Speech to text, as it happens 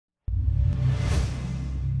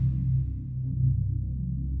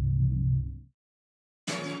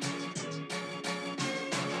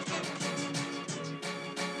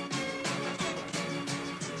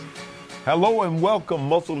Hello and welcome,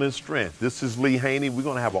 Muscle and Strength. This is Lee Haney. We're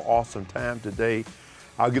going to have an awesome time today.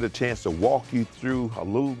 I'll get a chance to walk you through a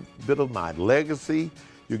little bit of my legacy.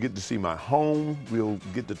 You'll get to see my home. We'll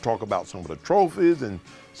get to talk about some of the trophies and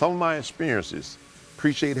some of my experiences.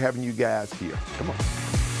 Appreciate having you guys here. Come on.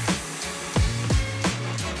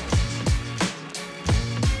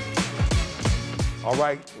 All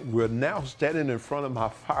right, we're now standing in front of my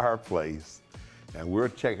fireplace and we're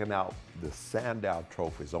checking out the Sandow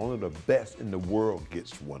trophies. Only the best in the world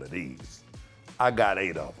gets one of these. I got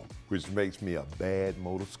 8 of them, which makes me a bad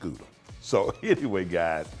motor scooter. So anyway,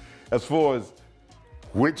 guys, as far as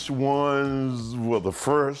which ones were the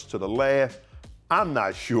first to the last, I'm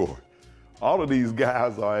not sure. All of these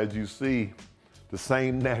guys are, as you see, the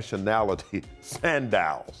same nationality,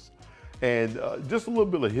 Sandows. And just a little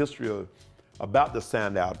bit of history about the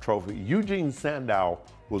Sandow trophy. Eugene Sandow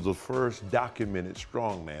was the first documented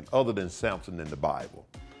strongman other than Samson in the Bible.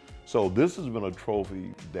 So this has been a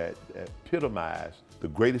trophy that epitomized the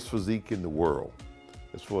greatest physique in the world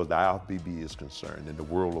as far as the IFBB is concerned in the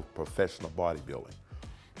world of professional bodybuilding.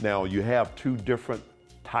 Now you have 2 different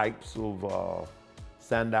types of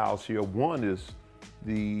Sandows here. One is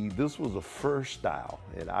this was the first style,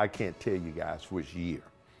 and I can't tell you guys which year.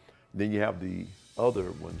 Then you have the other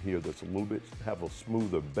one here that's a little bit, have a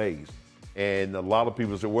smoother base. And a lot of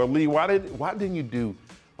people say, well, Lee, why didn't you do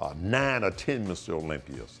 9 or 10 Mr.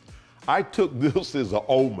 Olympias? I took this as an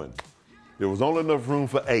omen. There was only enough room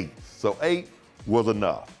for 8, so 8 was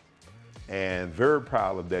enough. And very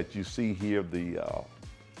proud of that. You see here the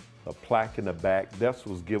plaque in the back. That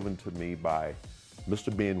was given to me by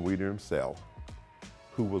Mr. Ben Weider himself,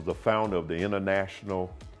 who was the founder of the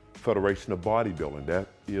International Federation of Bodybuilding. That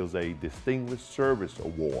is a Distinguished Service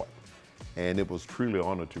Award. And it was truly an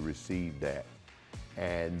honor to receive that.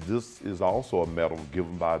 And this is also a medal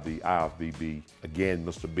given by the IFBB, again,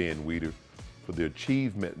 Mr. Ben Weider, for the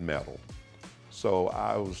Achievement Medal. So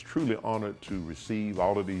I was truly honored to receive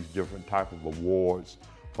all of these different type of awards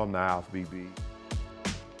from the IFBB.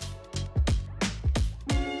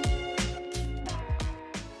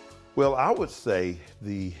 Well, I would say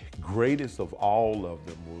the greatest of all of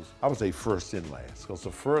them was, I would say first and last, because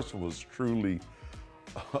the first one was truly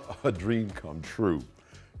a dream come true.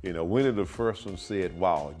 You know, winning the first one said,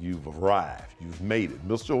 wow, you've arrived, you've made it.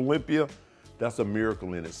 Mr. Olympia, that's a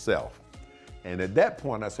miracle in itself. And at that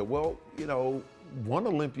point I said, well, you know, 1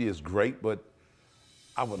 Olympia is great, but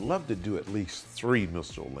I would love to do at least 3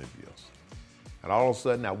 Mr. Olympias. And all of a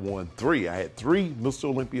sudden I won 3. I had 3 Mr.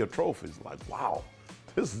 Olympia trophies. Like, wow,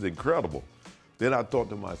 this is incredible. Then I thought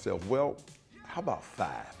to myself, well, how about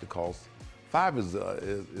 5? Because 5 is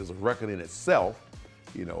a record in itself.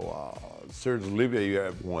 You know, Serge Olivier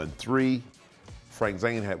had won 3, Frank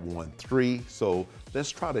Zane had won 3, so let's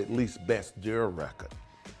try to at least best their record.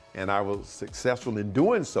 And I was successful in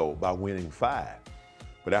doing so by winning 5.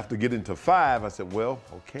 But after getting to 5, I said, well,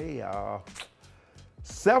 okay,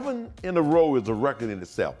 7 in a row is a record in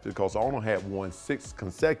itself because I only had won 6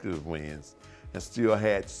 consecutive wins and still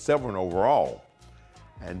had 7 overall.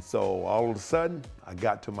 And so all of a sudden, I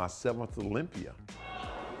got to my 7th Olympia.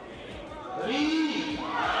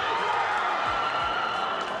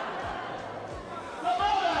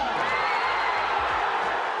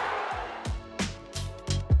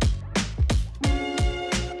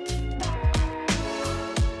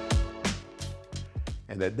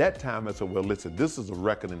 And at that time, I said, well, listen, this is a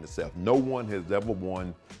record in itself. No one has ever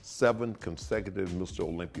won 7 consecutive Mr.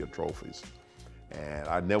 Olympia trophies. And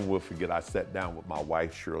I never will forget, I sat down with my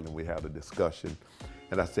wife, Shirley, and we had a discussion.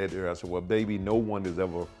 And I said to her, I said, well, baby, no one has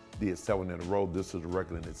ever did 7 in a row. This is a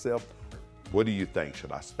record in itself. What do you think?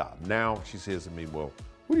 Should I stop? Now she says to me, well,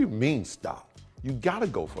 what do you mean stop? You gotta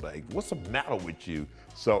go for the 8. What's the matter with you?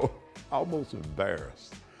 So almost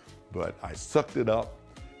embarrassed, but I sucked it up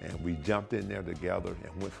and we jumped in there together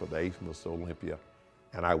and went for the 8th Mr. Olympia,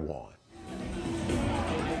 and I won.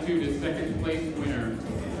 To the 2nd place winner,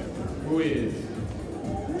 who is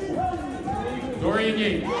Dorian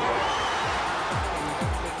Yates.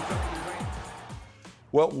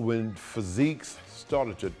 Well, when physiques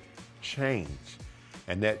started to change,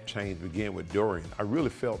 and that change began with Dorian, I really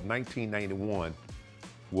felt 1991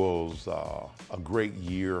 was a great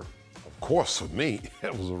year. Of course, for me,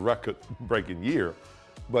 it was a record-breaking year,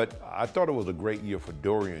 but I thought it was a great year for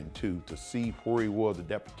Dorian, too, to see where he was at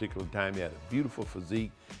that particular time. He had a beautiful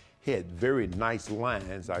physique. He had very nice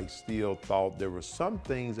lines. I still thought there were some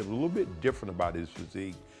things that were a little bit different about his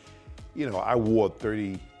physique. You know, I wore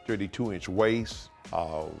 32-inch waist.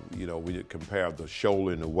 You know, we compare the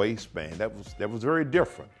shoulder and the waistband. That was very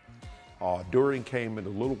different. Dorian came in a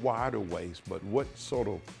little wider waist, but what sort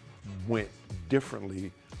of went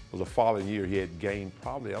differently was the following year he had gained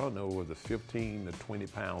probably, I don't know, was it 15 to 20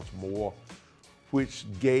 pounds more, which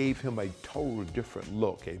gave him a totally different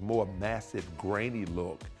look, a more massive, grainy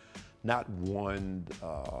look, not one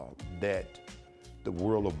that the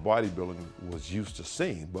world of bodybuilding was used to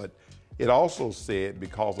seeing. But it also said,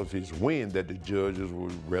 because of his win, that the judges were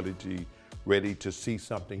ready to see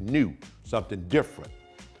something new, something different.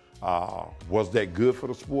 Was that good for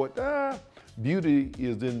the sport? Beauty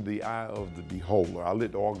is in the eye of the beholder. I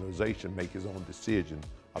let the organization make his own decision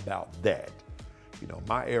about that. You know,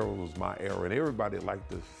 my era was my era, and everybody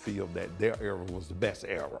liked to feel that their era was the best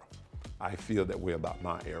era. I feel that way about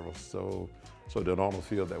my era, so they don't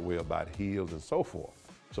feel that way about heels and so forth.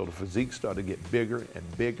 So the physique started to get bigger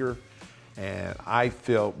and bigger, and I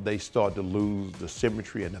felt they started to lose the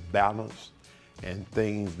symmetry and the balance, and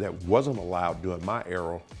things that wasn't allowed during my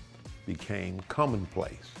era became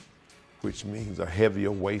commonplace, which means a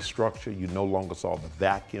heavier waist structure. You no longer saw the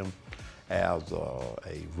vacuum as a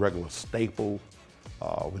regular staple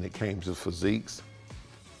when it came to physiques.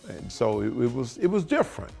 And so it was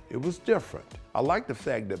different. It was different. I like the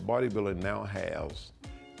fact that bodybuilding now has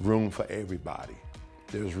room for everybody.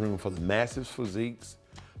 There's room for the massive physiques.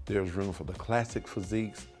 There's room for the classic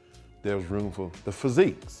physiques. There's room for the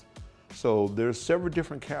physiques. So there's several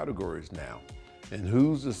different categories now. And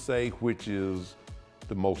who's to say which is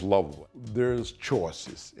the most lovable? There's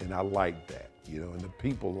choices, and I like that, you know, and the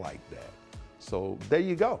people like that. So there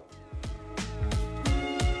you go.